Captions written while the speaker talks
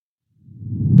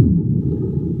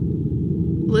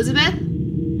Elizabeth?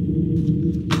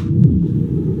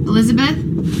 Elizabeth?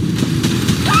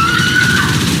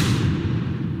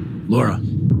 Laura.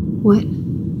 What?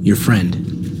 Your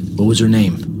friend. What was her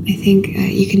name? I think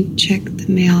you can check the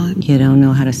mail. You don't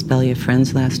know how to spell your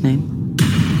friend's last name?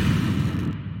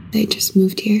 They just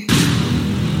moved here.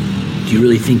 Do you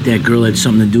really think that girl had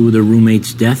something to do with her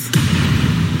roommate's death?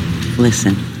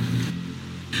 Listen.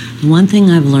 One thing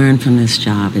I've learned from this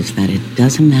job is that it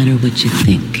doesn't matter what you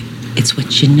think. It's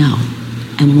what you know.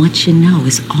 And what you know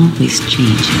is always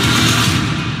changing.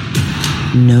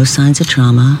 No signs of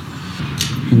trauma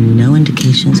and no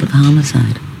indications of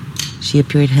homicide. She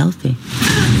appeared healthy.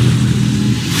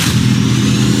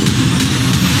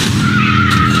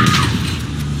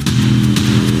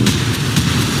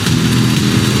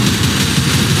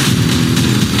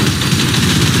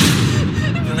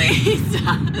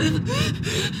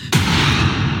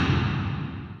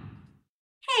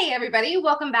 Hey everybody,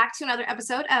 welcome back to another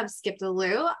episode of Skip the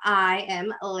Lou. I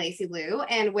am Lacey Lou,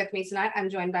 and with me tonight I'm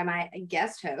joined by my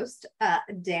guest host,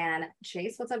 Dan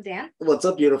Chase. What's up, Dan? What's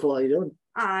up, beautiful? How you doing?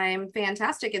 I'm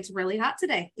fantastic. It's really hot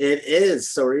today. It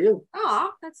is. So are you?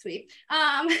 Oh, that's sweet.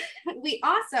 We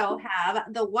also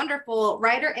have the wonderful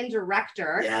writer and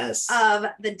director of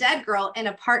The Dead Girl in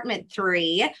Apartment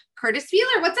 3, Kurtis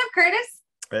Spieler. What's up, Kurtis?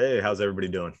 Hey, how's everybody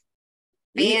doing?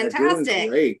 Fantastic.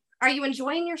 Great. Are you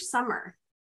enjoying your summer?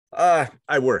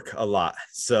 I work a lot.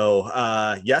 So,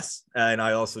 yes. And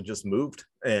I also just moved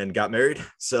and got married.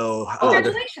 So,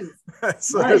 Congratulations.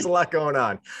 There's a lot going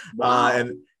on. Wow.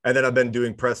 And then I've been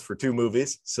doing press for 2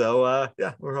 movies. So,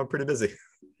 yeah, we're pretty busy.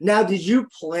 Now, did you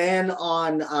plan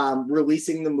on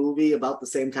releasing the movie about the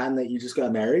same time that you just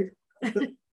got married?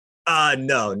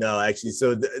 No, actually.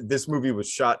 So this movie was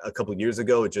shot a couple of years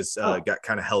ago. It just got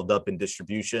kind of held up in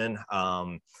distribution.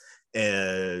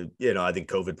 And, I think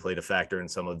COVID played a factor in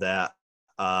some of that.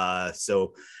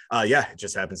 It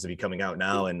just happens to be coming out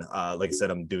now. And like I said,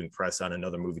 I'm doing press on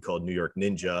another movie called New York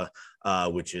Ninja,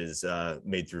 which is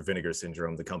made through Vinegar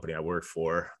Syndrome, the company I work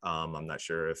for. I'm not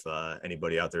sure if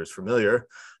anybody out there is familiar,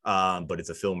 but it's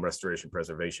a film restoration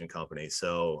preservation company.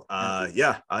 So, I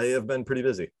have been pretty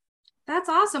busy. That's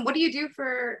awesome. What do you do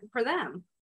for them?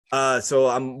 So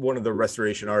I'm one of the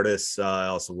restoration artists. I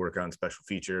also work on special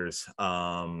features.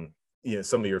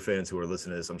 Some of your fans who are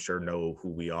listening to this, I'm sure know who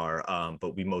we are,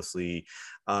 but we mostly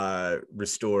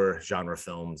restore genre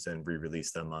films and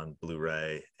re-release them on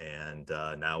Blu-ray and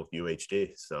now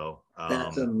UHD. So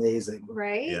that's amazing,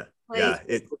 right? Yeah,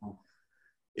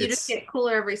 You just get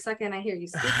cooler every second I hear you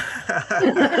speak.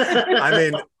 I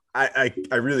mean,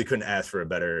 I really couldn't ask for a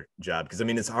better job because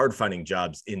it's hard finding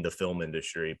jobs in the film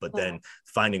industry, but then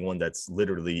finding one that's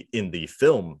literally in the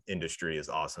film industry is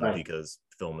awesome because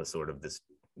film is sort of this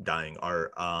dying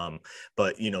art.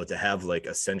 But to have like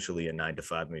essentially a 9 to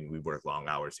 5, we work long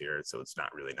hours here, so it's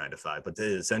not really 9 to 5, but to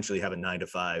essentially have a 9 to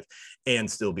 5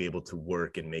 and still be able to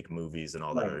work and make movies and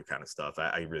all that other kind of stuff,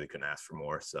 I really couldn't ask for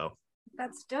more. So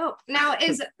that's dope. Now,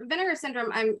 is Vinegar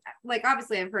Syndrome, I'm like,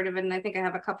 obviously I've heard of it and I think I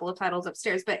have a couple of titles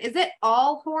upstairs, but is it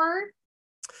all horror?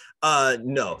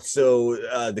 No. So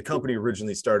the company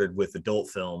originally started with adult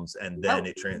films and then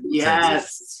it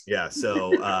yes. Yeah.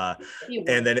 So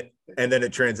and then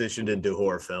it transitioned into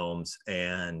horror films.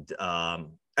 And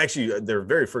actually their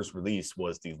very first release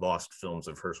was the Lost Films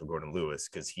of Herschel Gordon Lewis,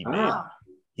 because he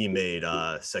made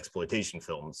sexploitation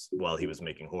films while he was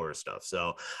making horror stuff.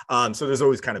 So there's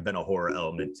always kind of been a horror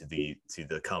element to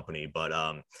the company, but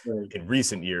in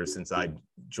recent years, since I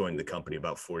joined the company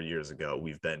about 4 years ago,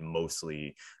 we've been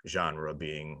mostly genre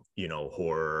being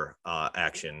horror,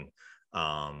 action,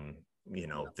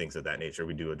 things of that nature.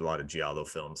 We do a lot of giallo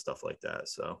films, stuff like that.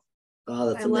 So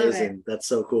that's amazing. That's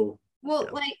so cool. Well,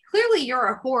 clearly you're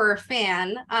a horror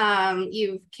fan.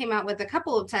 You came out with a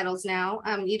couple of titles now.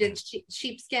 You did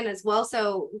Sheepskin as well.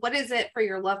 So what is it for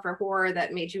your love for horror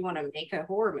that made you want to make a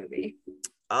horror movie?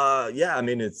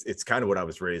 It's kind of what I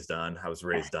was raised on. I was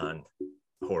raised on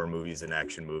horror movies and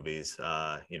action movies,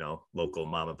 local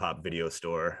mom and pop video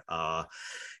store.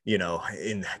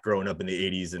 In growing up in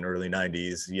the 80s and early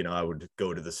 90s, I would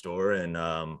go to the store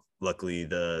and luckily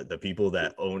the people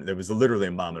that owned, there was literally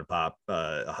a mom and pop,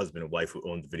 a husband and wife who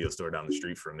owned the video store down the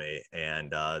street from me.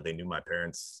 And they knew my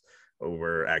parents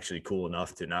were actually cool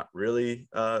enough to not really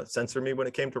censor me when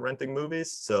it came to renting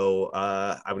movies. So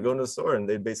I would go into the store and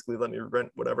they'd basically let me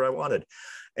rent whatever I wanted.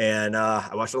 And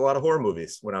I watched a lot of horror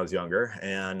movies when I was younger,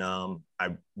 and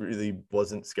I really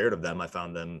wasn't scared of them. I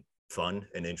found them fun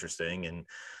and interesting. And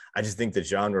I just think the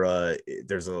genre,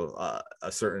 there's a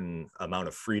certain amount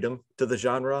of freedom to the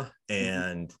genre.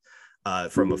 And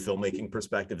from a filmmaking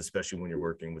perspective, especially when you're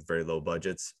working with very low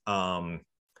budgets,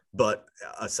 But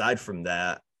aside from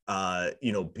that,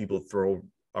 you know, people throw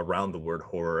around the word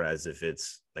horror as if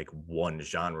it's like one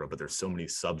genre, but there's so many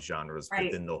subgenres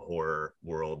within the horror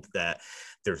world that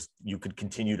you could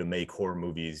continue to make horror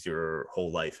movies your whole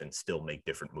life and still make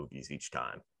different movies each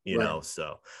time, you know.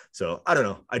 So I don't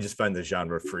know, I just find the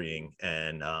genre freeing,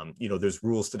 and you know, there's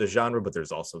rules to the genre, but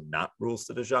there's also not rules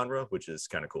to the genre, which is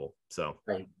kind of cool. So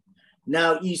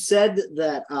now you said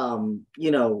that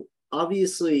you know,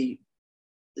 obviously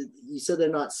you said they're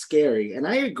not scary, and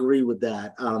I agree with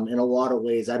that in a lot of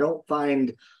ways. I don't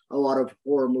find a lot of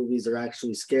horror movies are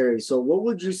actually scary. So what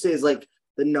would you say is like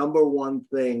the number one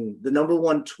thing, the number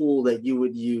one tool that you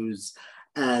would use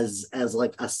as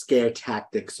like a scare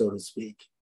tactic, so to speak?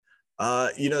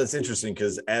 You know, it's interesting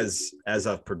because as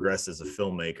I've progressed as a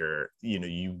filmmaker, you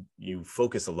know, you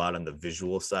focus a lot on the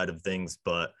visual side of things,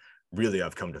 but really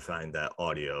I've come to find that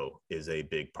audio is a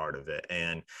big part of it.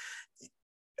 And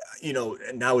you know,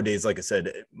 nowadays, like I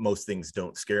said, most things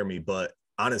don't scare me, but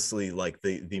honestly, like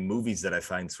the movies that I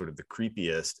find sort of the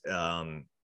creepiest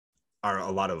are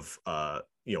a lot of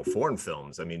you know, foreign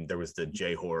films. I mean, there was the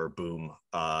J-horror boom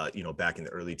you know, back in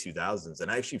the early 2000s, and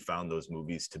I actually found those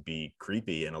movies to be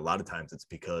creepy, and a lot of times it's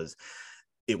because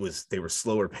they were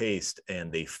slower paced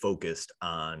and they focused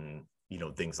on, you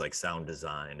know, things like sound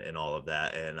design and all of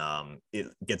that, and it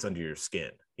gets under your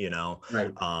skin, you know,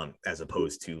 as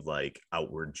opposed to like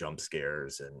outward jump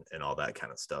scares and all that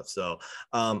kind of stuff. So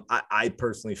I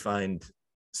personally find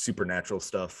supernatural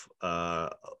stuff a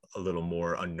little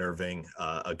more unnerving.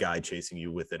 A guy chasing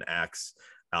you with an axe.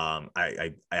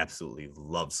 I absolutely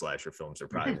love slasher films. They're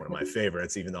probably one of my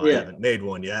favorites, even though I haven't made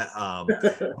one yet.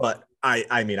 But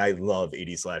I mean, I love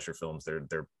 80s slasher films.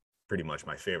 They're pretty much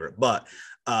my favorite, but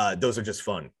those are just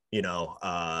fun, you know.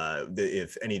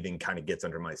 If anything kind of gets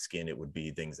under my skin, it would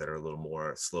be things that are a little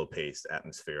more slow paced,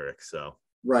 atmospheric. So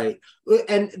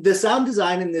and the sound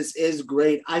design in this is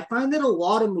great. I find that a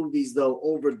lot of movies though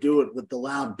overdo it with the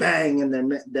loud bang, and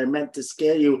they're meant to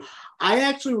scare you. I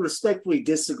actually respectfully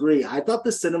disagree. I thought the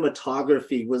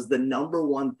cinematography was the number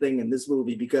one thing in this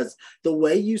movie, because the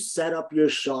way you set up your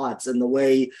shots and the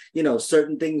way, you know,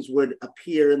 certain things would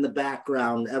appear in the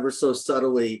background ever so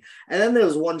subtly. And then there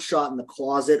was one shot in the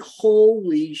closet.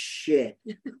 Holy shit.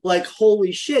 Like,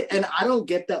 holy shit. And I don't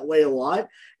get that way a lot.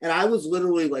 And I was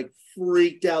literally like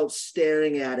freaked out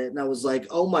staring at it, and I was like,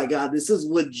 oh my god, this is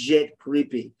legit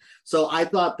creepy. So I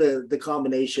thought the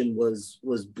combination was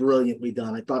brilliantly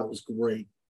done. I thought it was great.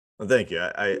 Well, thank you.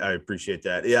 I appreciate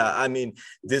that. Yeah, I mean,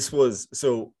 this was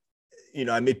so, you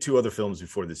know, I made two other films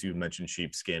before this. You mentioned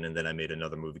Sheepskin, and then I made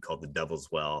another movie called The Devil's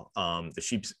Well.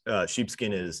 The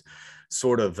Sheepskin is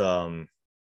sort of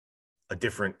a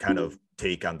different kind of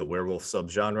take on the werewolf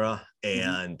subgenre,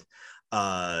 and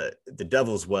The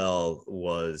Devil's Well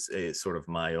was a sort of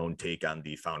my own take on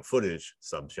the found footage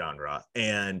subgenre.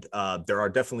 And there are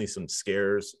definitely some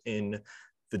scares in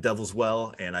The Devil's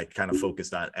Well, and I kind of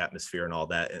focused on atmosphere and all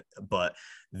that. But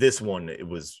this one, it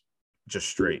was just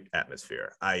straight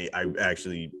atmosphere. I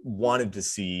actually wanted to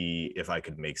see if I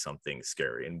could make something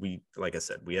scary. And we, like I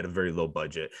said, we had a very low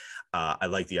budget. I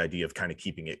like the idea of kind of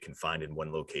keeping it confined in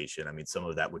one location. I mean, some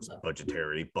of that was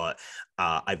budgetary, but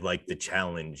I like the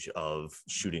challenge of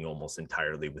shooting almost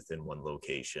entirely within one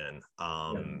location.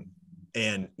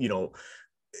 And, you know,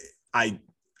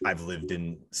 I've lived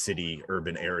in city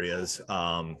urban areas.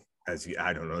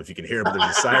 I don't know if you can hear, but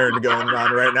there's a siren going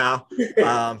on right now.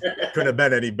 Couldn't have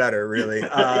been any better, really.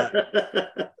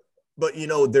 But you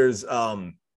know, there's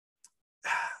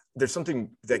something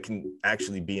that can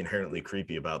actually be inherently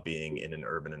creepy about being in an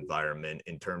urban environment,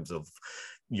 in terms of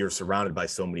you're surrounded by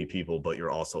so many people, but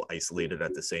you're also isolated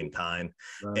at the same time.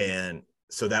 And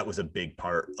so that was a big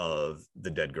part of The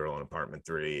Dead Girl in Apartment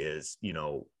 3 is, you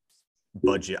know,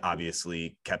 budget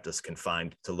obviously kept us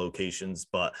confined to locations,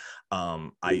 but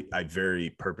I very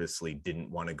purposely didn't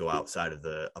want to go outside of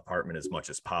the apartment as much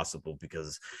as possible,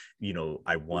 because, you know,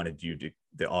 I wanted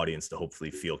the audience to hopefully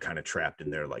feel kind of trapped in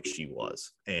there like she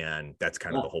was. And that's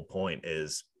kind of the whole point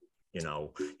is, you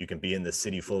know, you can be in the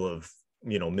city full of,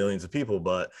 you know, millions of people,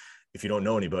 but if you don't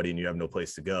know anybody and you have no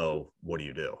place to go, what do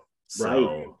you do?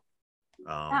 So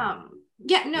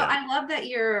I love that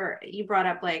you brought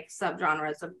up like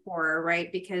subgenres of horror,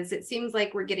 right? Because it seems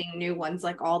like we're getting new ones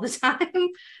like all the time.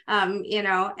 You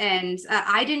know, and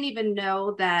I didn't even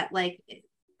know that, like,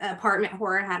 apartment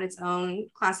horror had its own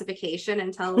classification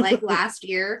until like last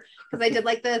year, because I did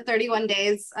like the 31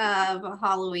 days of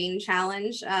Halloween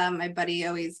challenge. My buddy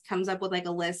always comes up with like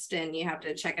a list and you have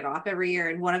to check it off every year,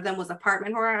 and one of them was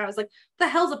apartment horror. I was like, what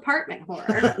the hell's apartment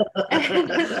horror?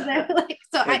 Like,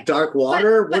 so like Dark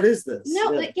Water, what is this?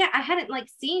 No, like, yeah, I hadn't like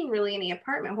seen really any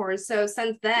apartment horrors, so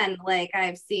since then like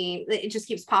I've seen it just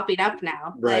keeps popping up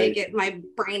now. Right. Like my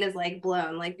brain is like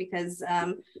blown, like because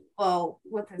oh,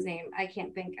 what's his name? I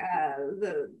can't think.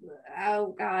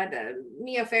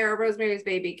 Mia Farrow, Rosemary's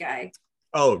Baby guy.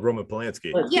 Oh, Roman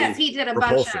Polanski. Yes, he did a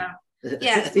Repulsion. bunch of.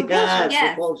 Yes, Repulsion,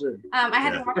 yes. Repulsion. I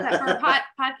had to watch that for a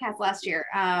podcast last year.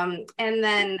 And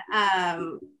then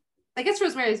I guess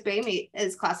Rosemary's Baby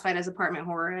is classified as apartment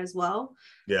horror as well.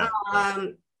 Yeah.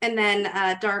 And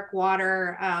then Dark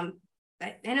Water.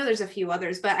 I know there's a few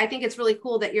others, but I think it's really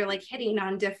cool that you're like hitting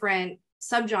on different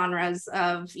subgenres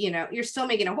of, you know, you're still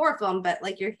making a horror film, but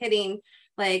like you're hitting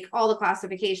like all the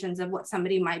classifications of what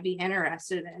somebody might be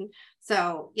interested in.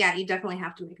 So yeah, you definitely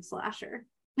have to make a slasher.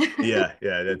 yeah,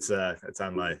 that's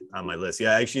on my list.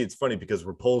 Yeah, actually, it's funny because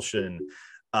Repulsion.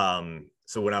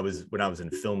 So when I was in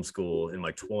film school in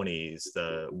my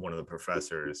 20s, one of the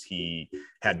professors, he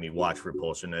had me watch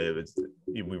Repulsion.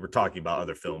 We were talking about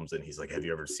other films, and he's like, "Have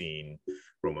you ever seen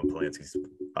Roman Polanski's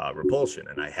Repulsion?"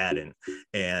 And I hadn't.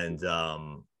 And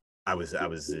I was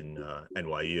in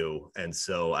NYU, and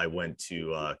so I went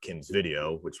to Kim's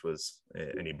Video, which was,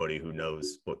 anybody who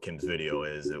knows what Kim's Video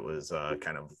is, it was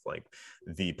kind of like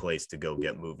the place to go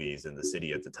get movies in the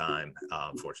city at the time.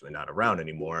 Unfortunately, not around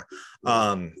anymore.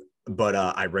 But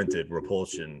I rented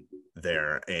Repulsion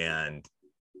there, and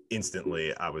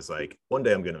instantly I was like, one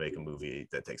day I'm going to make a movie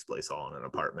that takes place all in an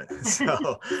apartment.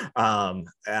 So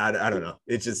I don't know.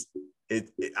 It's just,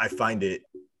 I find it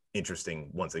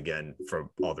interesting, once again, for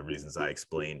all the reasons I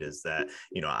explained, is that,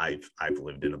 you know, I've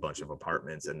lived in a bunch of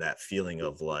apartments, and that feeling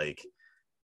of like,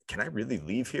 can I really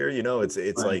leave here? You know, it's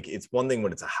right. Like, it's one thing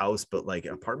when it's a house, but like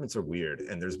apartments are weird,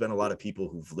 and there's been a lot of people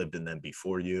who've lived in them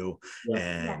before you,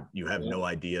 and you have no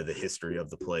idea the history of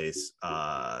the place.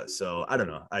 So I don't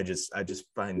know. I just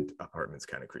find apartments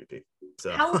kind of creepy.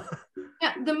 So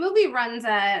yeah, the movie runs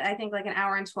at, I think, like an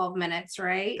hour and 12 minutes,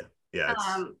 right? Yeah.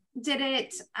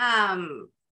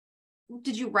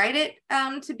 Did you write it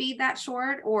to be that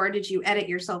short, or did you edit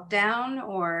yourself down,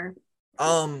 or?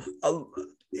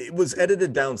 It was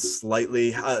edited down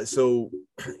slightly. So,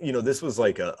 you know, this was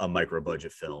like a micro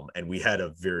budget film, and we had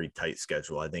a very tight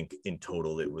schedule. I think in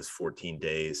total it was 14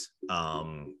 days.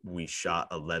 We shot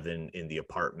 11 in the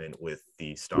apartment with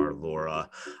the star Laura.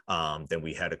 Then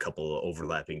we had a couple of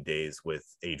overlapping days with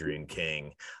Adrienne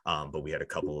King, but we had a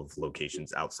couple of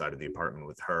locations outside of the apartment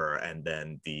with her. And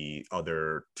then the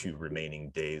other 2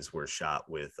 remaining days were shot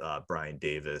with Brian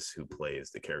Davis, who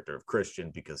plays the character of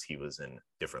Christian, because he was in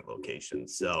different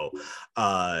locations. So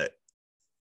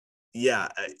yeah,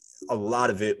 a lot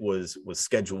of it was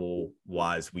schedule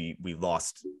wise. We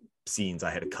lost scenes.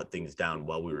 I had to cut things down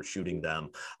while we were shooting them,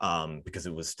 because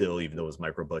it was still, even though it was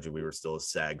micro budget, we were still a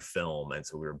SAG film, and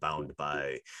so we were bound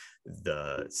by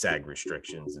the SAG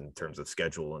restrictions in terms of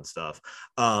schedule and stuff.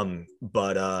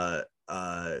 But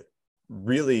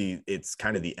really, it's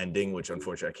kind of the ending, which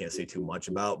unfortunately I can't say too much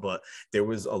about, but there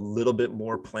was a little bit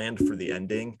more planned for the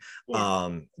ending.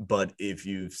 But if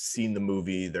you've seen the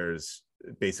movie, there's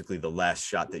basically the last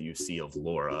shot that you see of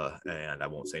Laura, and I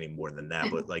won't say any more than that,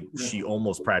 but like she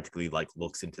almost practically like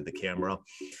looks into the camera.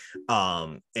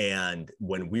 And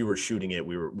when we were shooting it,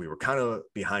 we were kind of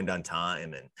behind on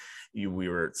time, and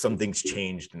some things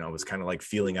changed, and I was kind of like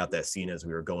feeling out that scene as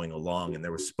we were going along, and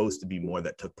there was supposed to be more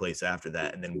that took place after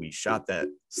that. And then we shot that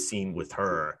scene with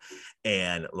her,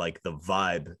 and like the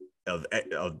vibe of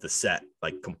the set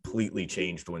like completely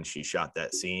changed when she shot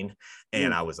that scene,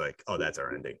 and I was like, oh, that's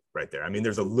our ending right there. I mean,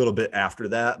 there's a little bit after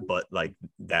that, but like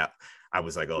that, I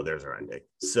was like, oh, there's our ending.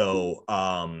 So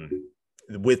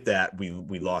with that,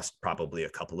 we lost probably a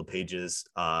couple of pages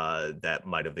that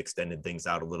might have extended things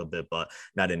out a little bit, but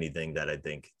not anything that I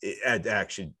think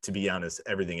actually, to be honest,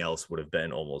 everything else would have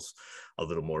been almost a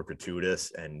little more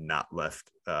gratuitous and not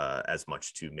left as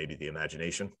much to maybe the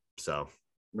imagination. So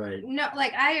right. No,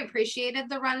 like I appreciated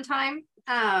the runtime.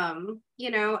 You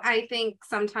know, I think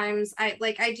sometimes I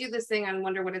do this thing on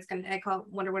Wonder What It's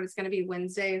Gonna Be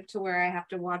Wednesday, to where I have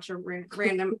to watch a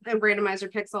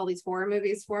randomizer picks all these horror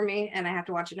movies for me, and I have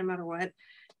to watch it no matter what.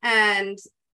 And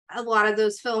a lot of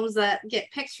those films that get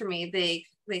picked for me,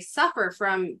 they suffer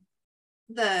from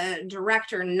the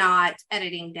director not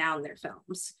editing down their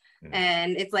films.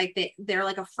 And it's like they're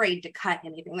like afraid to cut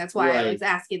anything. That's why I was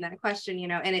asking that question, you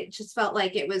know, and it just felt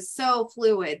like it was so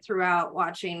fluid throughout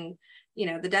watching, you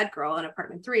know, The Dead Girl in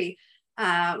Apartment 3.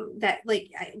 that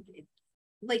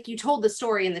like you told the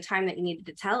story in the time that you needed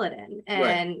to tell it in,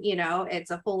 and you know,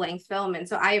 it's a full-length film, and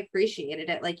so I appreciated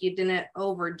it. Like, you didn't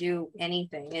overdo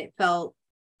anything. It felt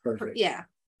Perfect. Yeah.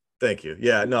 Thank you.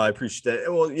 Yeah, no, I appreciate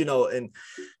that. Well, you know, and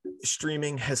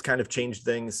streaming has kind of changed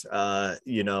things,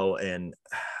 you know, and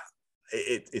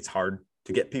it's hard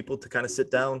to get people to kind of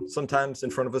sit down sometimes in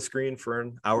front of a screen for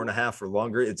an hour and a half or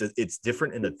longer. It's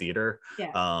different in a theater.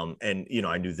 And you know,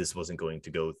 I knew this wasn't going to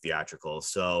go theatrical.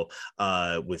 So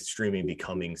with streaming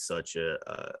becoming such a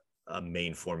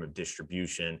main form of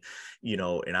distribution, you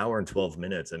know, an hour and 12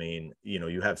 minutes, I mean, you know,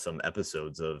 you have some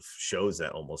episodes of shows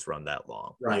that almost run that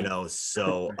long, you know,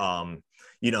 so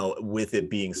you know, with it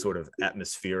being sort of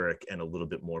atmospheric and a little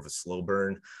bit more of a slow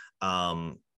burn,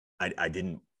 I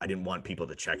didn't want people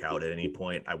to check out at any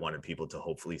point. I wanted people to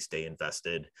hopefully stay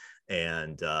invested.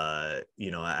 And,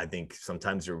 you know, I think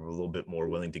sometimes you're a little bit more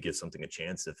willing to give something a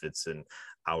chance if it's an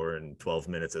hour and 12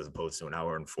 minutes as opposed to an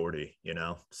hour and 40, you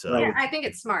know? So Yeah, I think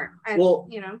it's smart. Well,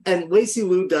 you know, and Lacey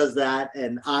Lou does that,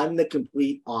 and I'm the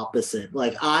complete opposite.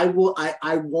 Like, I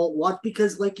won't watch,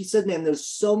 because like you said, man, there's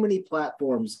so many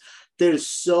platforms. There's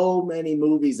so many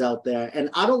movies out there,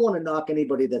 and I don't want to knock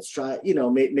anybody that's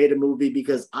made a movie,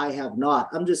 because I have not.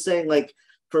 I'm just saying, like,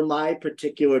 for my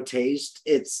particular taste,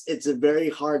 it's a very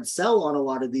hard sell on a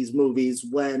lot of these movies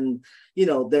when, you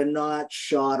know, they're not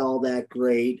shot all that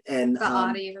great, and the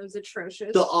audio is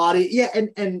atrocious. The audio, yeah,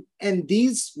 and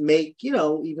these make, you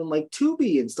know, even like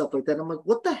Tubi and stuff like that. I'm like,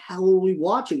 what the hell are we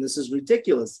watching? This is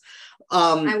ridiculous.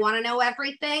 I want to know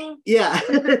everything. Yeah.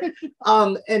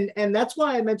 And that's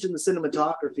why I mentioned the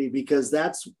cinematography, because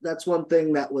that's one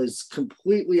thing that was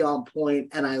completely on point,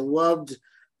 and I loved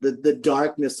the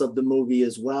darkness of the movie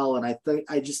as well. And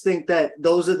I just think that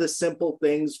those are the simple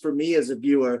things for me as a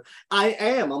viewer.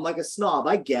 I'm like a snob.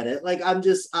 I get it. Like,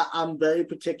 I'm very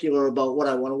particular about what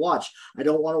I want to watch. I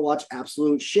don't want to watch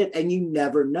absolute shit. And you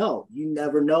never know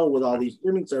with all these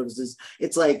streaming services.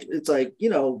 It's like, you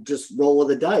know, just roll of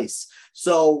the dice.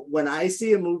 So when I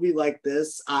see a movie like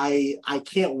this, I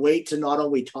can't wait to not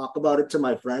only talk about it to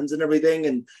my friends and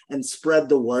everything and spread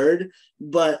the word,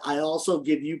 but I also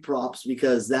give you props,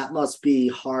 because that must be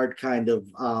hard, kind of,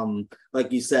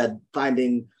 like you said,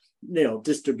 finding, you know,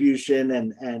 distribution,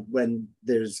 and when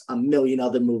there's a million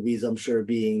other movies, I'm sure,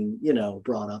 being, you know,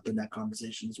 brought up in that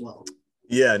conversation as well.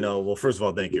 Yeah, no, well, first of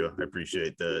all, thank you. I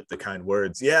appreciate the kind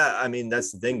words. Yeah, I mean,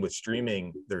 that's the thing with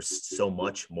streaming. There's so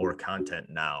much more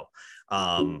content now,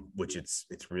 which it's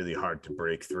really hard to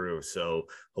break through. So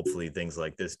hopefully things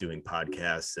like this, doing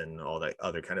podcasts and all that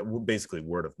other kind of basically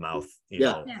word of mouth, you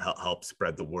know, help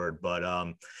spread the word. But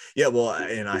yeah, well,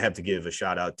 and I have to give a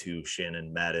shout out to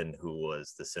Shannon Madden, who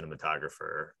was the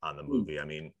cinematographer on the movie. I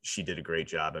mean, she did a great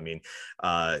job. I mean,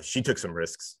 she took some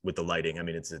risks with the lighting. I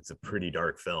mean, it's a pretty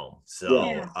dark film. So,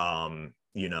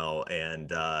 you know,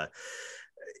 and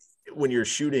when you're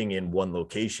shooting in one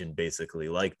location, basically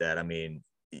like that, I mean,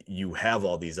 you have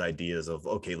all these ideas of,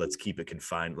 okay, let's keep it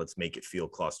confined, let's make it feel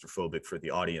claustrophobic for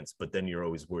the audience, but then you're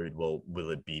always worried, well, will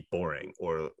it be boring?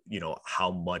 Or, you know,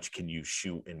 how much can you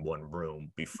shoot in one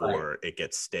room before it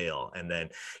gets stale? And then,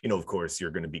 you know, of course, you're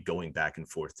going to be going back and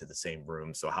forth to the same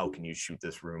room, so how can you shoot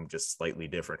this room just slightly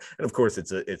different? And of course,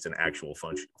 it's an actual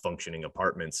functioning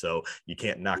apartment, so you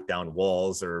can't knock down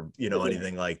walls or, you know,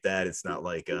 anything like that. It's not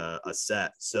like a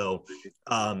set. So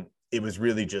it was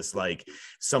really just like,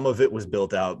 some of it was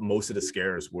built out. Most of the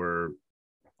scares were,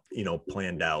 you know,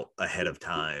 planned out ahead of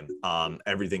time.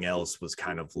 Everything else was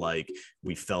kind of like,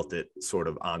 we felt it sort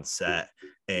of on set.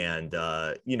 And,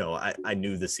 you know, I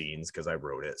knew the scenes because I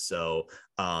wrote it. So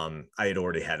I had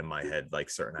already had in my head like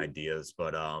certain ideas,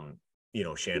 but, you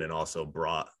know, Shannon also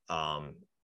brought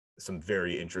some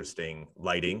very interesting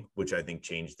lighting, which I think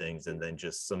changed things. And then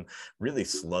just some really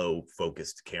slow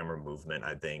focused camera movement,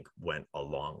 I think went a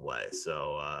long way.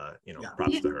 So, you know,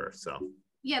 props to her. So,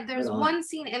 yeah, there's one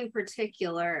scene in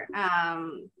particular,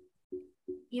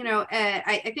 you know,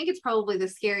 I think it's probably the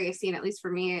scariest scene, at least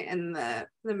for me, in the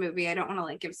movie. I don't want to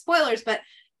like give spoilers, but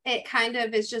it kind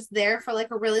of is just there for like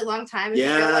a really long time.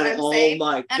 Yeah. You know what I'm saying?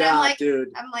 My and God, dude.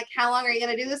 I'm like, how long are you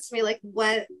going to do this to me? Like,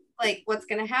 what's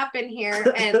going to happen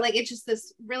here? And like, it's just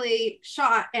this really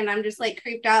shot. And I'm just like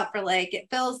creeped out for like, it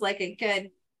feels like a good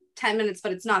 10 minutes,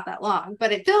 but it's not that long,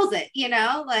 but it feels it, you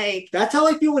know, like. That's how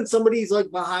I feel when somebody's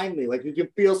like behind me. Like, you can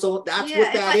feel what that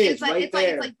is. It's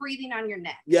like breathing on your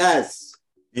neck. Yes.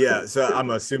 Yeah, so I'm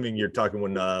assuming you're talking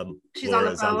when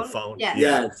Laura's on the phone.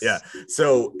 Yeah. Yeah.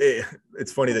 So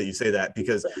it's funny that you say that,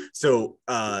 because so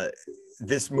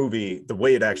this movie, the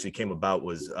way it actually came about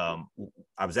was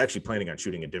I was actually planning on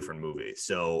shooting a different movie.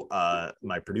 So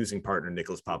my producing partner,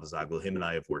 Nicholas Papazaglou, him and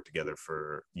I have worked together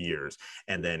for years.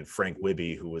 And then Frank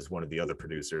Wibby, who was one of the other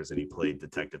producers, and he played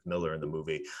Detective Miller in the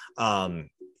movie.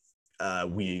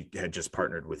 We had just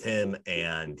partnered with him,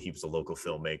 and he was a local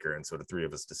filmmaker. And so the three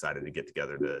of us decided to get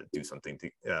together to do something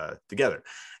together.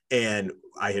 And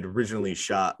I had originally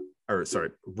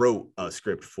wrote a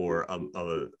script for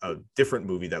a different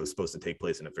movie that was supposed to take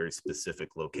place in a very specific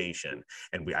location.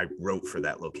 And I wrote for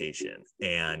that location,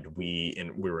 and we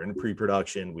were in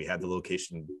pre-production. We had the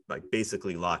location like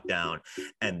basically locked down,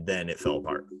 and then it fell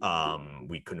apart.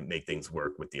 We couldn't make things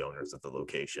work with the owners of the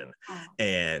location.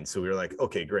 And so we were like,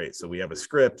 okay, great. So we have a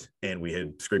script, and we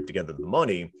had scraped together the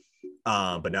money.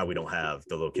 But now we don't have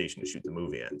the location to shoot the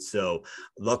movie in. So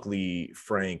luckily,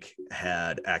 Frank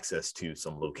had access to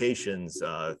some locations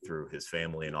through his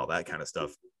family and all that kind of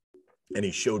stuff. And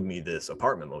he showed me this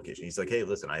apartment location. He's like, hey,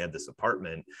 listen, I have this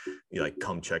apartment. You like,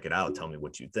 come check it out. Tell me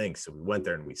what you think. So we went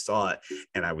there and we saw it.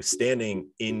 And I was standing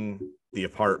in the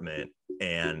apartment,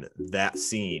 and that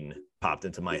scene popped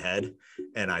into my head.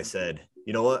 And I said,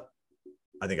 you know what?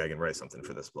 I think I can write something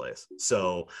for this place.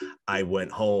 So I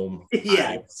went home.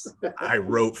 Yes. I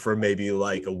wrote for maybe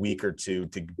like a week or two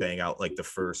to bang out like the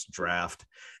first draft.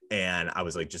 And I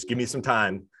was like, just give me some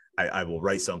time. I will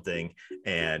write something.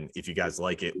 And if you guys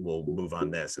like it, we'll move on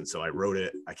this. And so I wrote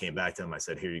it. I came back to them. I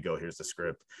said, here you go. Here's the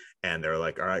script. And they're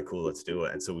like, all right, cool, let's do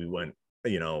it. And so we went,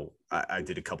 I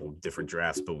did a couple of different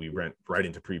drafts, but we went right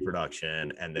into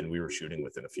pre-production, and then we were shooting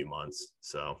within a few months.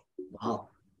 So. Wow.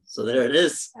 So there it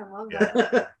is. I love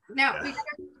that. Now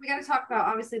we got to talk about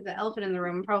obviously the elephant in the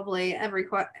room. Probably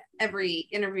every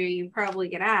interview you probably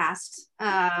get asked.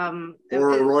 Or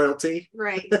royalty,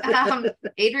 right?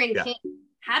 Adrienne King.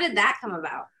 How did that come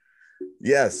about?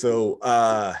 Yeah. So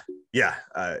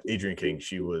Adrienne King.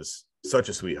 She was such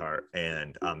a sweetheart,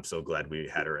 and I'm so glad we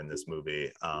had her in this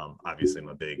movie. Obviously, I'm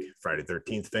a big Friday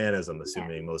 13th fan, as I'm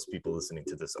assuming most people listening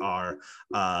to this are.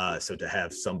 So to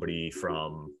have somebody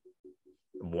from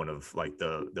one of like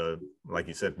the like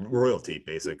you said, royalty,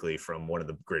 basically, from one of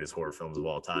the greatest horror films of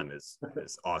all time is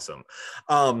awesome.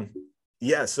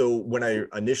 So when I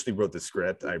initially wrote the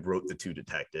script, I wrote the two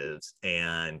detectives,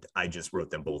 and I just wrote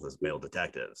them both as male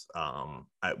detectives.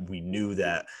 We knew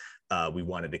that we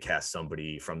wanted to cast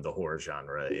somebody from the horror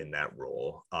genre in that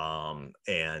role,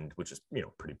 and which is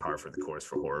pretty par for the course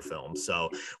for horror films. So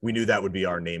we knew that would be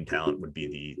our name talent, would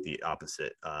be the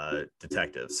opposite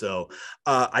detective. So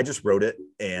I just wrote it,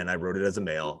 and I wrote it as a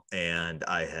male, and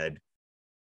I had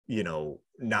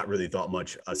not really thought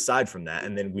much aside from that.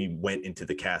 And then we went into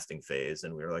the casting phase,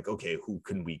 and we were like, okay, who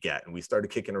can we get? And we started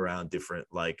kicking around different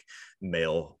like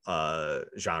male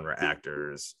genre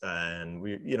actors, and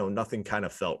we, nothing kind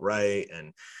of felt right.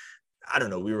 And I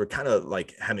don't know, we were kind of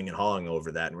like hemming and hawing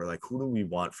over that. And we're like, who do we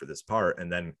want for this part?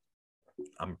 And then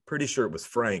I'm pretty sure it was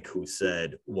Frank who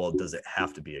said, well, does it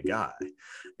have to be a guy?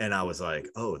 And I was like,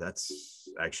 oh, that's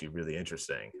actually really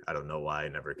interesting. I don't know why I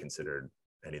never considered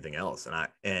anything else.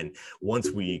 And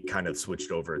once we kind of switched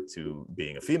over to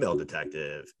being a female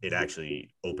detective, it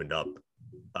actually opened up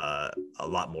a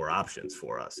lot more options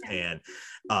for us. And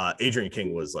Adrienne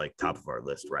King was like top of our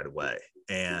list right away.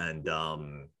 And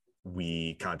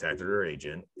we contacted her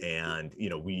agent, and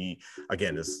we,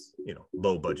 again, this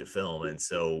low budget film, and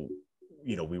so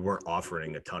we weren't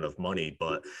offering a ton of money,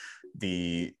 but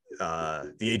the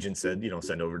agent said,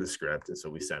 send over the script. And so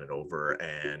we sent it over,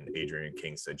 and Adrienne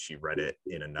King said she read it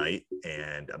in a night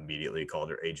and immediately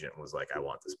called her agent and was like, I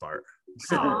want this part.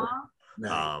 So,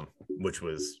 which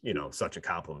was, such a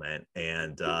compliment.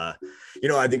 And, I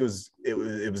think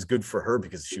it was good for her,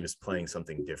 because she was playing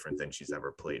something different than she's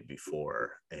ever played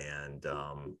before. And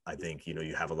I think,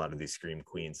 you have a lot of these scream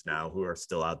queens now who are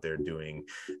still out there doing,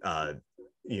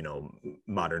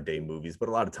 modern day movies, but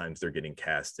a lot of times they're getting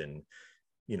cast in,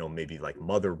 maybe like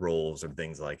mother roles or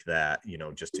things like that,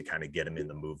 just to kind of get them in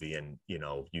the movie and,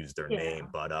 use their name.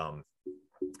 But,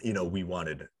 we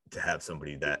wanted to have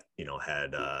somebody that,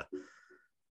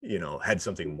 had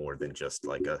something more than just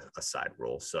like a side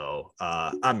role. So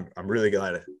I'm really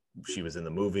glad she was in the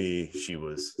movie. She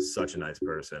was such a nice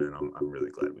person, and I'm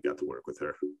really glad we got to work with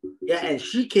her. Yeah, and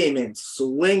she came in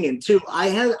swinging too.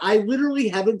 I literally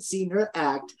haven't seen her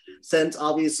act since,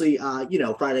 obviously,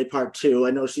 Friday Part 2.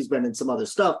 I know she's been in some other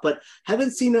stuff, but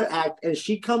haven't seen her act. And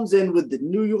she comes in with the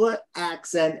New York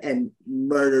accent and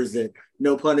murders it,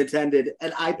 no pun intended.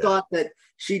 And I thought that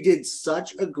she did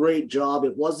such a great job.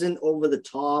 It wasn't over the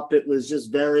top. It was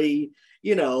just very,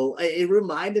 it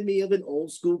reminded me of an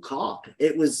old school cop.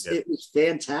 It was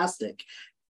fantastic.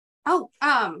 Oh,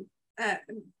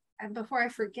 before I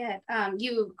forget,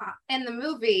 you in the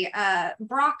movie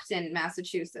Brockton,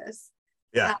 Massachusetts.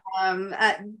 Yeah.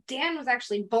 Dan was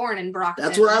actually born in Brockton.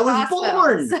 That's where I was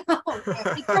born. So,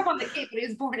 he grew up on the Cape, but he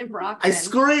was born in Brockton. I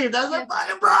screamed. I was like,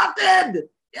 "I'm Brockton!"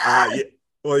 Yes! Yeah.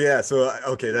 Well, yeah. So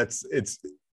okay,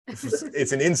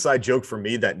 it's an inside joke for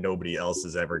me that nobody else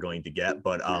is ever going to get.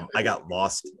 But I got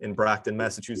lost in Brockton,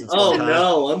 Massachusetts. Oh one time.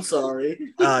 no, I'm sorry.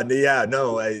 Yeah,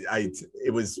 no.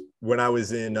 It was when I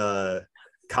was in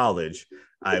college.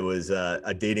 I was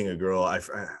dating a girl. I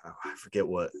forget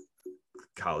what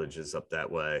college is up that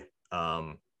way.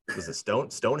 Was it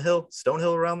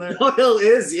Stonehill around there? Stonehill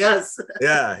is, yes.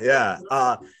 Yeah.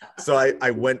 So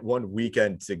I went one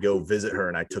weekend to go visit her,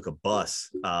 and I took a bus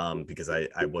because I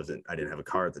didn't have a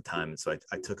car at the time, and so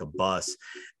I took a bus,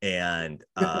 and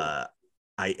I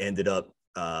ended up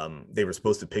they were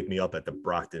supposed to pick me up at the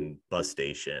Brockton bus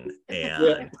station,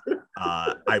 and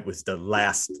I was the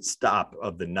last stop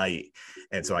of the night,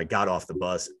 and so I got off the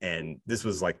bus, and this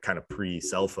was like kind of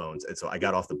pre-cell phones, and so I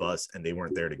got off the bus and they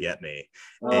weren't there to get me,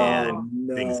 and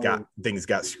things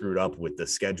got screwed up with the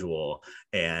schedule,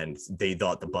 and they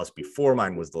thought the bus before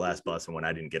mine was the last bus, and when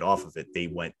I didn't get off of it, they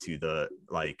went to the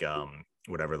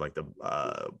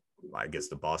I guess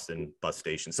the Boston bus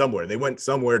station somewhere. They went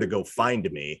somewhere to go find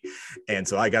me. And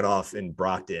so I got off in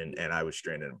Brockton, and I was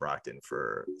stranded in Brockton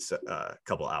for a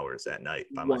couple hours at night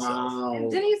by myself. And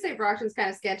didn't you say Brockton's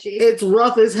kind of sketchy? It's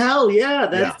rough as hell. Yeah.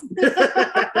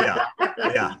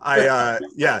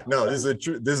 No, this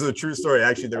is a true story.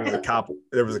 Actually, there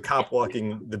was a cop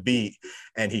walking the beat,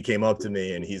 and he came up to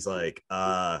me and he's like, what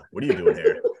are you doing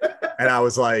here? And I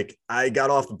was like, I got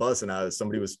off the bus and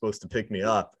somebody was supposed to pick me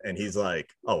up. And he's like,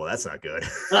 oh, well, that's not good.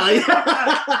 And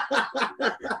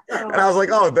I was like,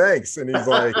 oh, thanks. And he's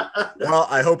like, well,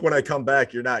 I hope when I come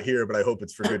back, you're not here, but I hope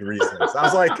it's for good reasons. I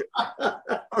was like,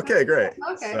 okay, great.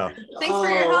 Okay. So, thanks for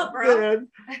your help, bro. Man.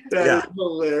 That is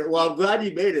hilarious. Well, I'm glad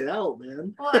you made it out,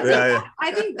 man. Well,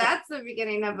 I think that's the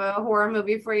beginning of a horror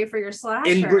movie for you for your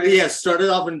slasher. Started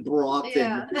off in Brockton.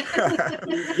 Yeah.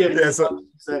 Give me 2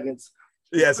 seconds.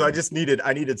 Yeah, so I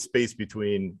needed space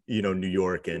between, New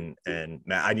York and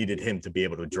Matt. I needed him to be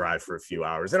able to drive for a few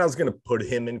hours, and I was going to put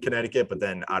him in Connecticut, but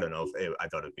then I don't know if I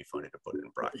thought it'd be funny to put it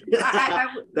in Brockton.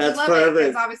 That's love perfect. it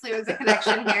because obviously it was a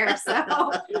connection here. So,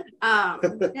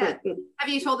 yeah. Have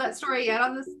you told that story yet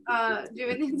on this?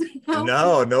 Doing this?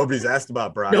 No, nobody's asked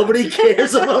about Brockton. Nobody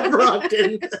cares about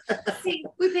Brockton. See,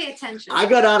 we pay attention. I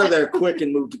got out of there quick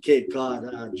and moved to Cape Cod,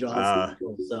 Johnson.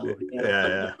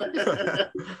 Yeah.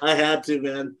 I had to,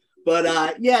 man. But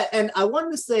and I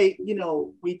wanted to say,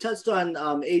 we touched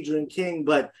on Adrian King,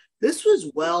 but this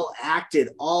was well acted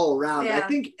all around. Yeah. I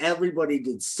think everybody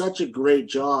did such a great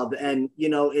job, and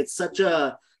it's such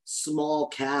a small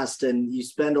cast, and you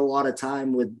spend a lot of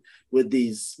time with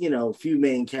these few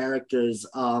main characters.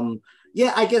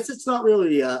 I guess it's not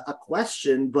really a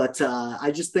question, but I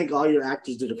just think all your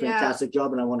actors did a fantastic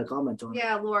job, and I want to comment on it.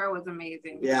 Yeah, Laura was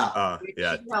amazing. Yeah. She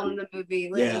filmed the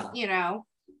movie,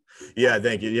 Yeah,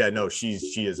 thank you. Yeah, no, she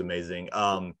is amazing.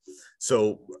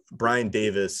 So Brian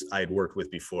Davis, I had worked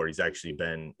with before. He's actually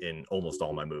been in almost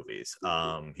all my movies.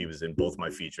 He was in both my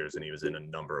features, and he was in a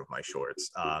number of my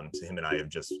shorts. So him and I have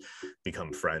just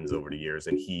become friends over the years,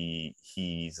 and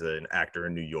he's an actor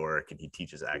in New York, and he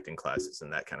teaches acting classes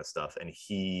and that kind of stuff. And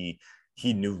he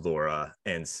knew Laura,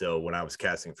 and so when I was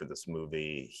casting for this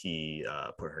movie, he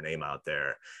put her name out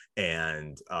there,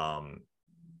 and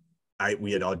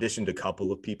we had auditioned a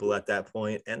couple of people at that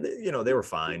point, and they were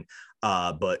fine.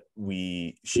 But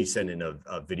she sent in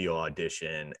a video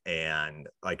audition, and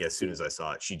like as soon as I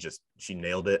saw it, she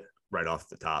nailed it right off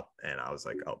the top, and I was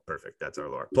like, oh, perfect, that's our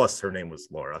Laura. Plus her name was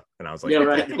Laura, and I was like, yeah,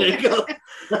 right. There you go.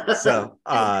 So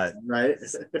right.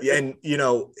 And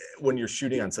when you're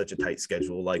shooting on such a tight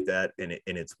schedule like that, and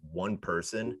it's one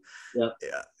person,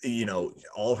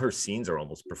 all her scenes are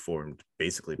almost performed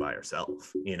basically by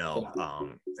herself.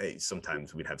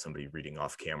 Sometimes we'd have somebody reading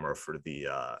off camera for the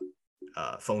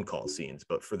phone call scenes,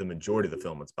 but for the majority of the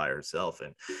film, it's by herself,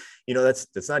 and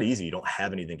that's not easy. You don't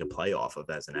have anything to play off of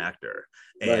as an actor,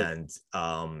 right. And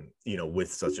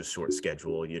with such a short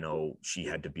schedule, she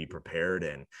had to be prepared,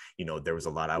 and there was a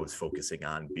lot I was focusing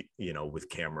on, with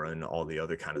camera and all the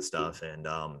other kind of stuff, and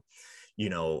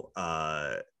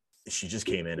she just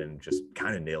came in and just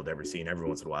kind of nailed every scene. Every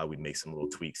once in a while, we'd make some little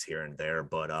tweaks here and there,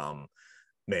 but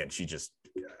man,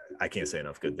 I can't say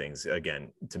enough good things.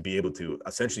 Again, to be able to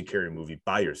essentially carry a movie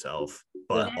by yourself,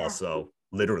 but also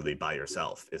literally by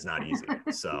yourself is not easy.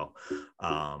 So,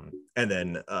 and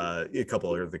then a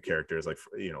couple of other characters, like,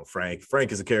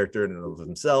 Frank is a character in and of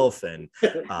himself, and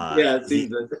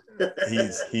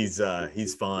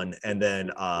he's fun. And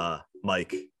then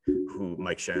Mike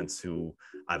Mike Shantz, who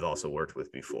I've also worked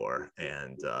with before.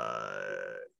 And,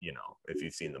 you know, if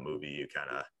you've seen the movie, you kind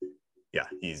of, yeah,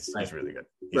 he's really good.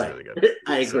 He's really good.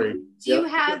 I agree. Do you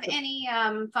have any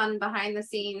fun behind the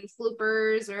scenes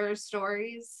bloopers or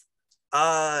stories?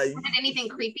 Did anything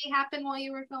creepy happen while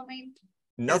you were filming?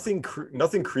 Nothing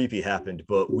creepy happened,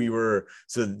 but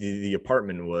the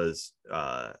apartment was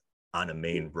on a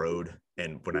main road.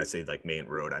 And when I say like main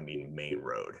road, I mean main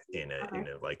road in a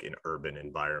like an urban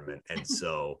environment. And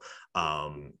so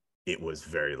it was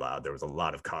very loud. There was a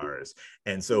lot of cars.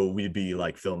 And so we'd be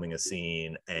like filming a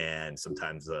scene, and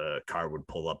sometimes a car would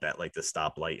pull up at like the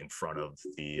stoplight in front of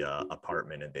the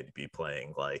apartment, and they'd be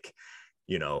playing like,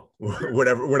 you know,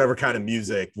 whatever kind of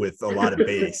music with a lot of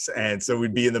bass. And so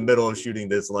we'd be in the middle of shooting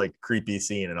this like creepy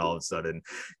scene, and all of a sudden,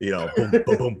 you know, boom, boom,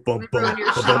 boom, boom, boom,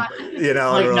 boom, you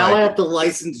know, like now I have to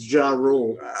license Ja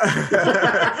Rule.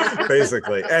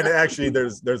 Basically. And actually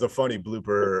there's a funny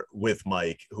blooper with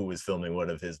Mike, who was filming one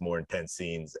of his more intense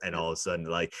scenes, and all of a sudden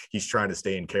like he's trying to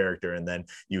stay in character, and then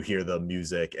you hear the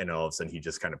music, and all of a sudden he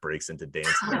just kind of breaks into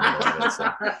dancing in the middle of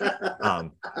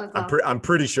it. So I'm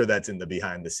pretty sure that's in the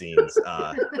behind the scenes.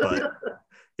 But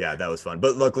yeah, that was fun.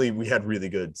 But luckily we had really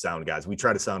good sound guys. We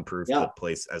try to soundproof the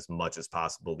place as much as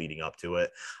possible leading up to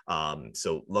it.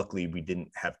 So luckily we didn't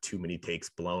have too many takes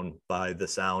blown by the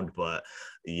sound, but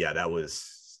yeah, that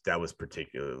was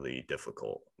particularly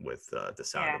difficult with the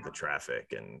sound of the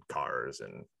traffic and cars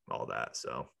and all that.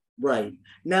 So right.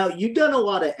 Now you've done a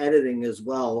lot of editing as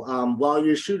well. While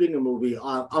you're shooting a movie,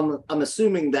 I'm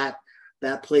assuming that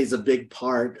plays a big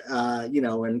part, you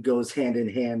know, and goes hand in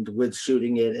hand with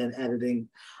shooting it and editing.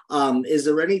 Is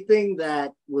there anything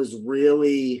that was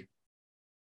really,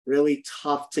 really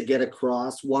tough to get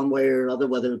across one way or another,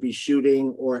 whether it be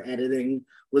shooting or editing?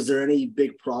 Was there any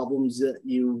big problems that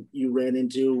you ran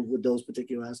into with those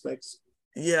particular aspects?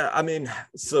 Yeah, I mean,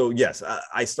 so yes,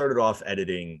 I started off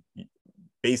editing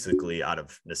basically out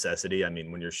of necessity. I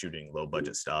mean, when you're shooting low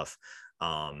budget stuff,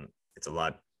 it's a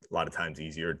lot of times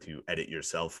easier to edit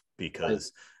yourself,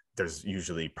 because there's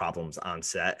usually problems on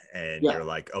set, and you're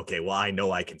like, okay, well, I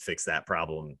know I can fix that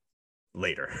problem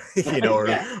later, you know, or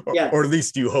at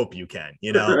least you hope you can,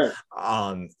 you know.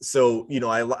 So, you know,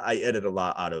 I edit a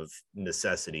lot out of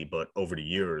necessity, but over the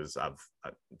years,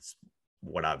 it's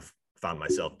what I've found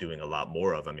myself doing a lot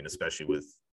more of. I mean, especially with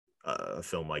a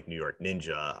film like New York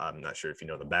Ninja. I'm not sure if you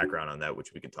know the background on that,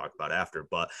 which we can talk about after,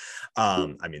 but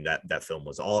I mean, that film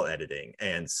was all editing.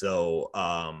 And so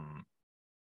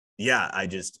yeah,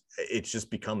 it's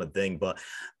just become a thing. But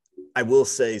I will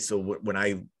say, so when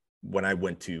I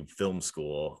went to film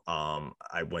school,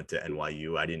 I went to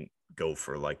NYU. I didn't go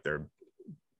for like their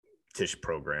Tisch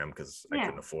program because I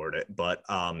couldn't afford it, but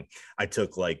I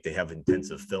took like, they have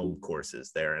intensive film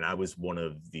courses there, and I was one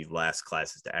of the last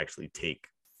classes to actually take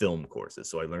film courses.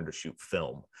 So I learned to shoot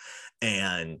film.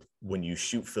 And when you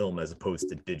shoot film as opposed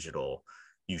to digital,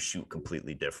 you shoot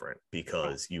completely different,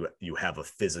 because you have a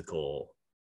physical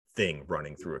thing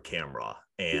running through a camera,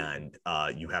 and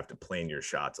you have to plan your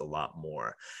shots a lot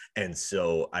more. And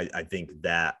so I think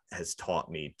that has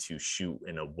taught me to shoot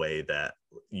in a way that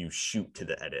you shoot to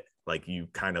the edit. Like, you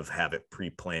kind of have it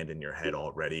pre-planned in your head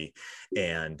already.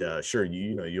 And sure,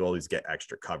 you know, you always get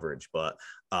extra coverage, but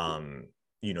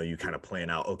you know, you kind of plan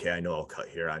out, okay, I know I'll cut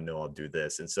here, I know I'll do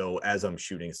this. And so as I'm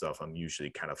shooting stuff, I'm usually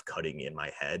kind of cutting in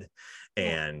my head.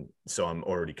 And so I'm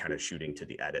already kind of shooting to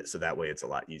the edit. So that way it's a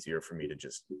lot easier for me to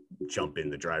just jump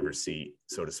in the driver's seat,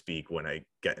 so to speak, when I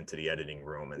get into the editing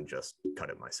room and just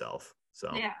cut it myself. So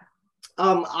yeah.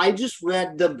 I just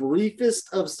read the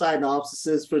briefest of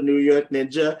synopsises for New York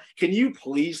Ninja. Can you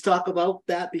please talk about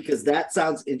that? Because that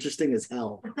sounds interesting as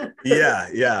hell.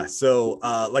 Yeah. So,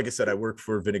 like I said, I work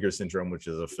for Vinegar Syndrome, which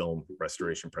is a film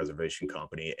restoration preservation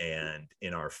company. And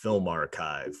in our film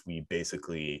archive, we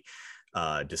basically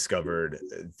discovered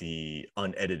the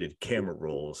unedited camera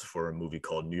rolls for a movie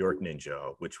called New York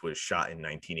Ninja, which was shot in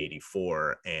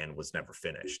 1984 and was never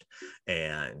finished.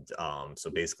 And so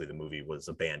basically the movie was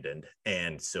abandoned.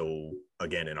 And so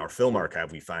again, in our film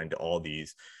archive, we find all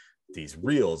these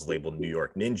reels labeled New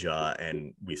York Ninja,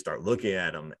 and we start looking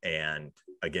at them, and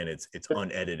again, it's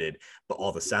unedited, but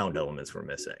all the sound elements were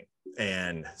missing.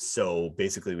 And so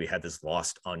basically we had this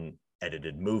lost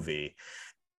unedited movie.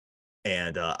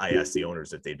 And I asked the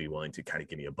owners if they'd be willing to kind of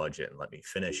give me a budget and let me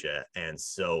finish it. And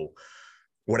so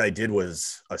what I did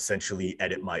was essentially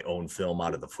edit my own film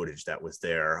out of the footage that was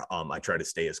there. I try to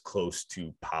stay as close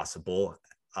to possible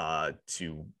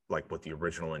to like what the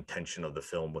original intention of the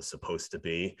film was supposed to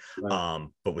be,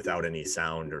 but without any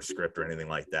sound or script or anything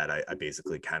like that. I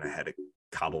basically kind of had to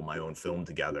cobble my own film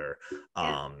together.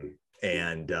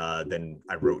 and then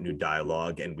I wrote new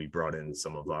dialogue, and we brought in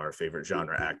some of our favorite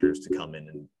genre actors to come in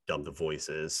and dub the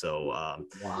voices. So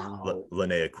Wow.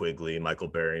 Linnea Quigley, Michael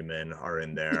Berryman are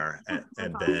in there,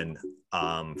 and then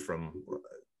from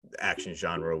action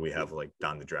genre we have like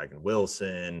Don the Dragon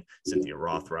Wilson, Cynthia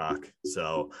Rothrock.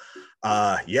 So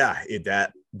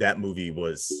that movie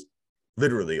was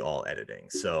literally all editing.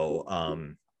 So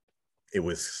it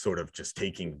was sort of just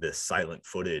taking this silent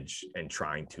footage and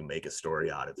trying to make a story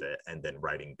out of it, and then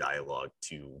writing dialogue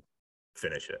to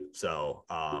finish it. So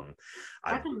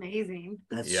That's amazing.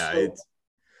 That's yeah, so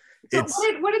it's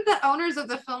What did the owners of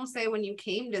the film say when you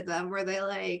came to them? Were they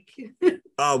like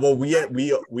well,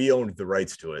 we owned the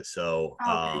rights to it. So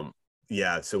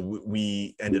okay. so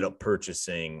we ended up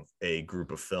purchasing a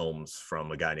group of films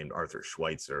from a guy named Arthur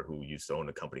Schweitzer, who used to own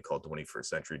a company called 21st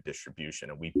Century Distribution,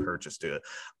 and we purchased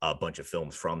a bunch of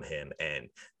films from him, and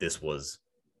this was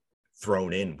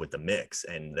thrown in with the mix.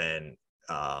 And then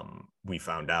we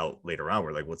found out later on,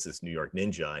 we're like, what's this New York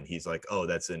Ninja? And he's like, oh,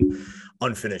 that's an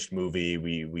unfinished movie.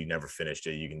 We never finished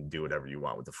it. You can do whatever you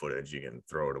want with the footage. You can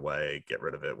throw it away, get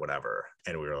rid of it, whatever.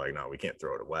 And we were like, no, we can't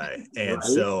throw it away. And right.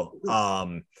 so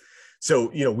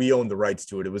we owned the rights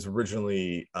to it. It was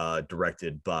originally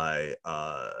directed by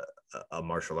a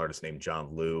martial artist named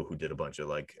John Liu, who did a bunch of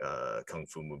like kung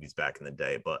fu movies back in the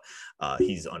day, but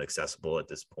he's inaccessible at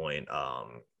this point.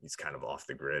 He's kind of off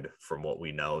the grid from what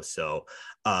we know. So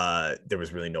there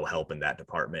was really no help in that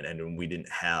department. And we didn't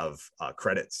have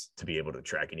credits to be able to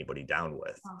track anybody down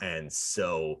with. And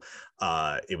so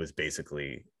it was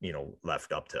basically,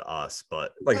 left up to us.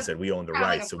 But like I said, we owned the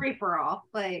rights. Like a free for all.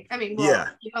 Like, I mean, you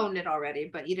owned it already,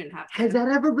 but you didn't have to. Has that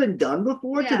ever been done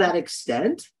before to that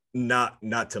extent? Not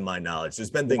to my knowledge.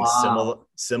 There's been things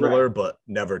similar, right, but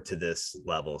never to this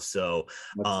level. So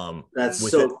that's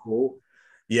so cool.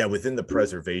 Yeah, within the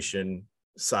preservation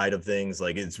side of things,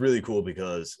 like it's really cool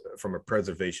because from a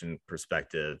preservation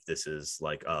perspective, this is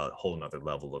like a whole nother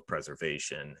level of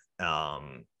preservation.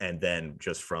 And then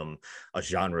just from a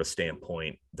genre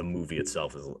standpoint, the movie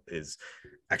itself is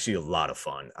actually a lot of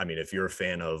fun. I mean, if you're a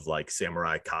fan of like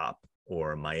Samurai Cop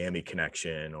or Miami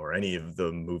Connection or any of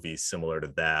the movies similar to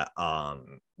that,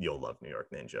 you'll love New York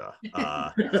Ninja.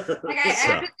 Like I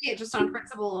have to see it just on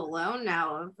principle alone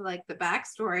now of like the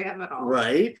backstory of it all.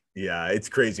 Right? Yeah, it's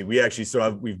crazy.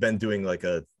 We've been doing like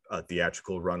a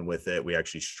theatrical run with it. We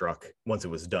actually once it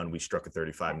was done, we struck a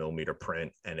 35 millimeter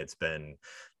print, and it's been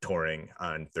touring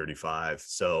on 35.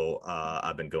 So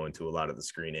I've been going to a lot of the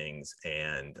screenings,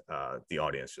 and the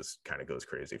audience just kind of goes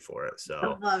crazy for it.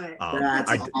 So I love it.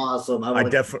 That's awesome.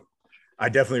 I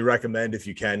definitely recommend, if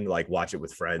you can, like watch it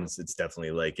with friends. It's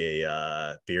definitely like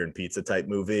a beer and pizza type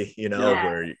movie,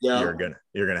 where you're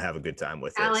gonna have a good time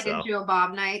with it. Like a Joe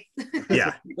Bob night.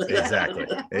 Yeah, exactly.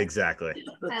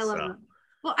 I love it.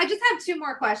 Well, I just have two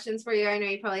more questions for you. I know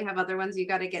you probably have other ones you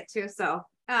got to get to. So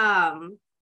I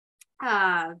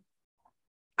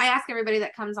ask everybody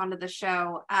that comes onto the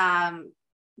show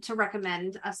to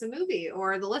recommend us a movie,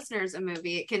 or the listeners a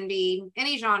movie. It can be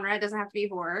any genre. It doesn't have to be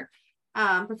horror,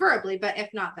 preferably, but if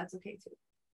not, that's okay too.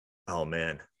 Oh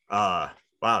man. Wow,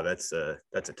 that's a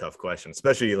tough question,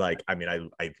 especially like, I mean, I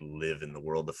live in the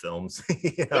world of films.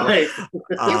 Right.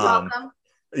 You're welcome.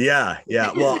 Yeah.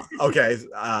 Well, okay.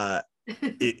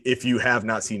 If you have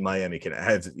not seen Miami Connection,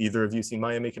 have either of you seen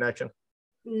Miami Connection?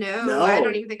 No, I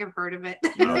don't even think I've heard of it.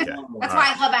 Okay. That's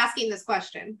why I love asking this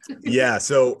question. Yeah.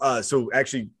 So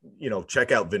actually,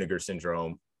 check out Vinegar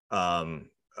Syndrome,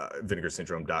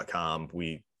 vinegarsyndrome.com.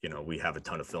 We have a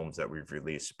ton of films that we've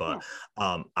released, but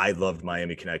I loved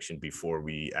Miami Connection before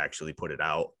we actually put it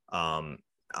out.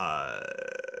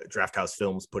 Draft House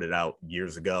Films put it out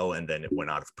years ago, and then it went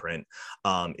out of print.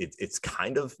 It's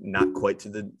kind of not quite to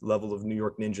the level of New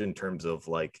York Ninja in terms of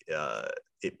like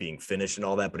it being finished and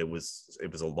all that, but it was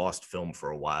a lost film for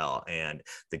a while, and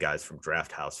the guys from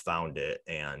Draft House found it,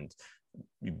 and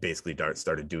we basically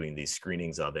started doing these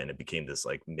screenings of it, and it became this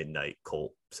like midnight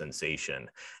cult sensation.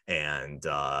 And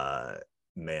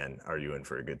man, are you in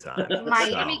for a good time?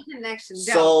 Miami Connection.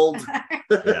 Sold.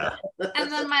 Yeah. And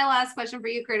then my last question for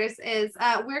you, Kurtis, is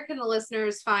where can the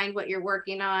listeners find what you're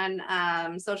working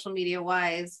on, social media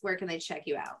wise? Where can they check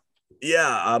you out?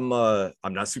 Yeah, I'm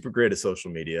not super great at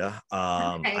social media.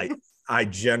 Okay. I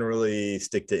generally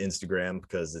stick to Instagram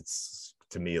because it's,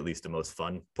 to me at least, the most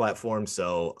fun platform.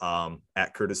 So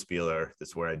at Kurtis Spieler,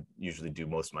 that's where I usually do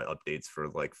most of my updates for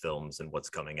like films and what's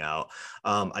coming out.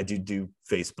 I do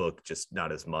Facebook, just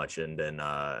not as much. And then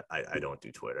I don't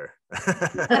do Twitter.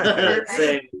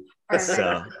 Perfect.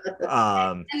 So,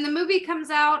 and the movie comes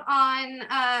out on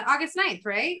August 9th,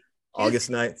 right? August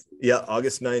 9th. Yeah,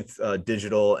 August 9th,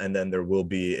 digital, and then there will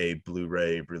be a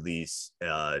Blu-ray release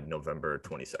November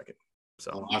 22nd.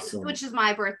 So awesome. Which is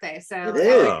my birthday. So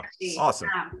It is. Awesome.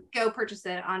 Go purchase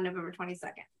it on November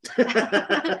 22nd.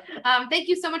 Thank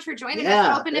you so much for joining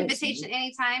us. Open invitation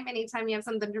anytime. Anytime you have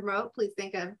something to promote, please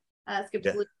think of Skip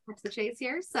to the Chase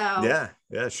here. So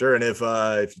yeah, sure. And if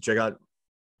you check out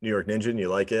New York Ninja and you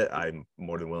like it, I'm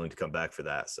more than willing to come back for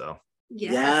that. So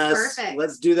yes, perfect.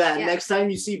 Let's do that. Yes. Next time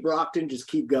you see Brockton, just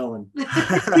keep going.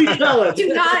 Keep going.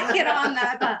 Do not get on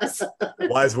that bus.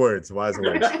 Wise words. All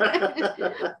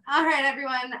right,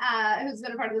 everyone who's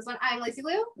been a part of this one. I'm Lacey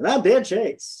Lou. And I'm Dan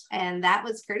Chase. And that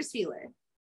was Kurtis Spieler.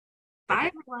 Bye,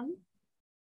 everyone.